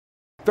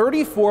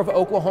34 of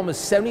Oklahoma's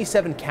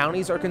 77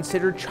 counties are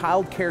considered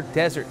childcare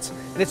deserts.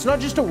 And it's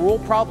not just a rural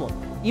problem.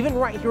 Even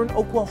right here in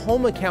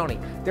Oklahoma County,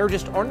 there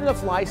just aren't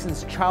enough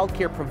licensed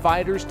childcare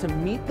providers to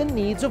meet the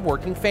needs of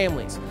working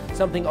families,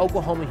 something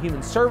Oklahoma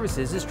Human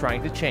Services is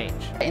trying to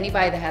change.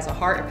 Anybody that has a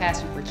heart or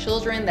passion for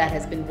children that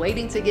has been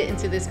waiting to get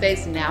into this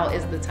space, now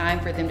is the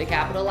time for them to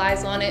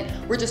capitalize on it.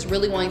 We're just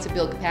really wanting to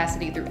build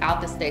capacity throughout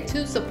the state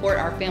to support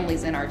our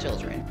families and our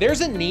children.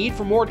 There's a need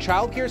for more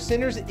childcare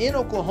centers in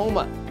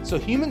Oklahoma, so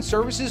Human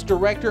Services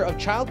Director of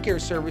Childcare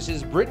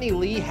Services, Brittany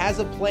Lee, has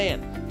a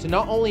plan to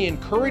not only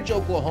encourage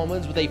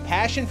Oklahomans with a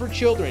passion for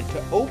children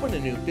to open a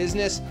new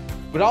business,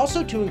 but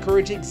also to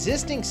encourage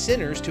existing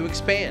centers to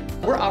expand.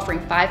 We're offering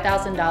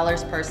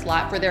 $5,000 per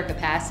slot for their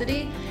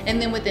capacity,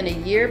 and then within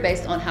a year,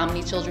 based on how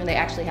many children they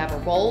actually have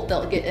enrolled,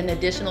 they'll get an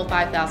additional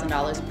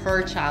 $5,000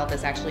 per child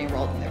that's actually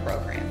enrolled in their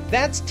program.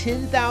 That's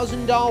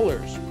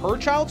 $10,000 per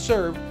child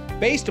served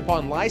based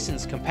upon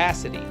licensed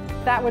capacity.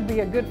 That would be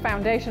a good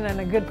foundation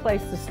and a good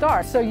place to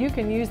start. So you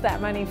can use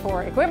that money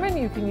for equipment,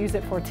 you can use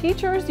it for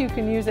teachers, you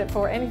can use it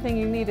for anything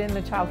you need in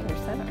the child care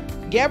center.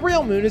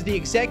 Gabrielle Moon is the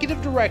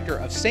executive director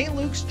of St.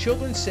 Luke's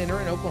Children's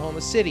Center in Oklahoma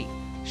City.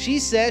 She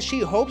says she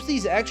hopes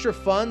these extra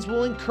funds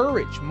will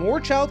encourage more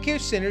child care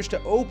centers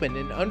to open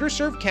in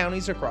underserved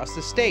counties across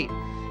the state,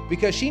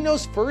 because she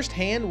knows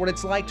firsthand what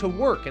it's like to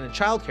work in a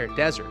child care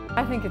desert.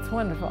 I think it's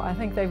wonderful. I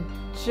think they've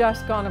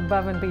just gone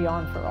above and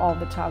beyond for all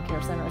the child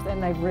care centers,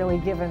 and they've really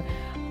given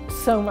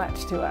so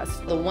much to us.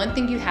 The one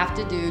thing you have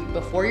to do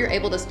before you're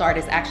able to start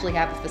is actually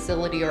have a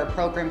facility or a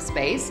program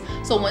space.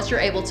 So once you're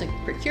able to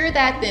procure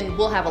that, then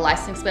we'll have a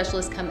licensing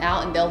specialist come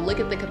out and they'll look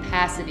at the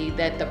capacity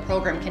that the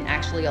program can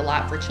actually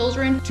allot for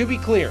children. To be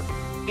clear,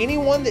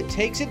 anyone that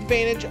takes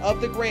advantage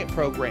of the grant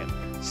program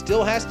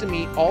still has to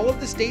meet all of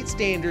the state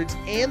standards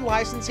and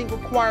licensing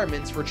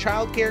requirements for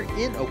childcare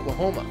in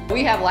Oklahoma.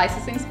 We have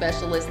licensing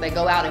specialists that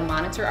go out and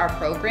monitor our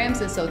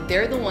programs, and so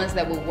they're the ones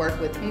that will work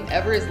with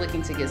whomever is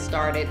looking to get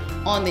started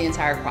on the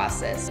entire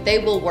process. They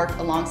will work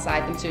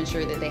alongside them to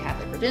ensure that they have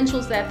the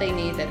credentials that they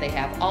need, that they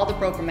have all the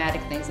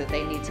programmatic things that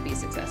they need to be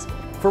successful.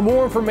 For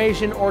more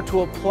information or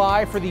to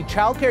apply for the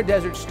Childcare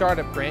Desert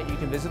Startup Grant, you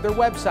can visit their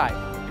website,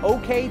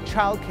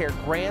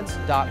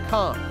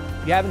 okchildcaregrants.com.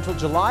 You have until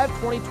July of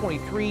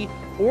 2023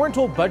 or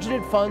until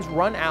budgeted funds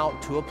run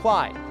out to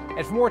apply.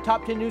 And for more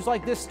Top 10 news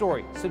like this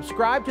story,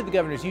 subscribe to the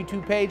Governor's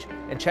YouTube page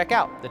and check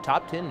out the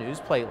Top 10 News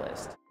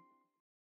playlist.